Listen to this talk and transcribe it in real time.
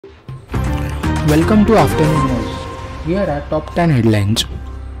Welcome to Afternoon News. Here are top 10 headlines.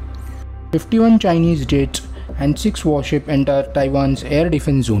 51 Chinese jets and 6 warships enter Taiwan's air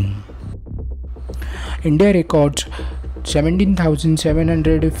defense zone. India records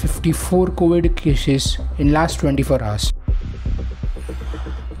 17,754 COVID cases in last 24 hours.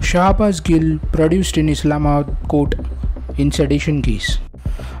 Shabazz gill produced in Islamabad court in sedition case.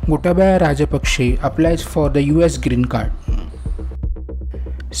 Gotabaya Rajapakse applies for the US green card.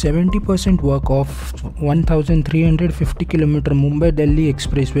 70% work of 1,350 km Mumbai-Delhi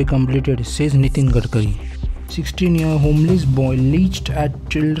expressway completed, says Nitin Gadkari. 16-year homeless boy lynched at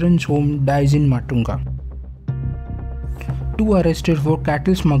children's home dies in Matunga. 2 arrested for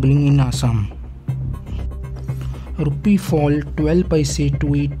cattle smuggling in Assam. Rupee fall 12 paise to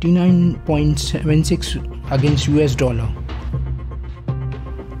 89.76 against US dollar.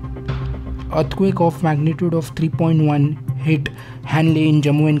 Earthquake of magnitude of 3.1 hit Hanley in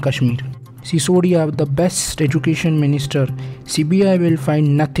Jammu and Kashmir. Sisodia, the best education minister. CBI will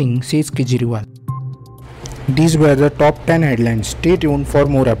find nothing, says Kejriwal. These were the top 10 headlines. Stay tuned for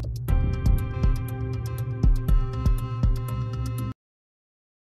more updates.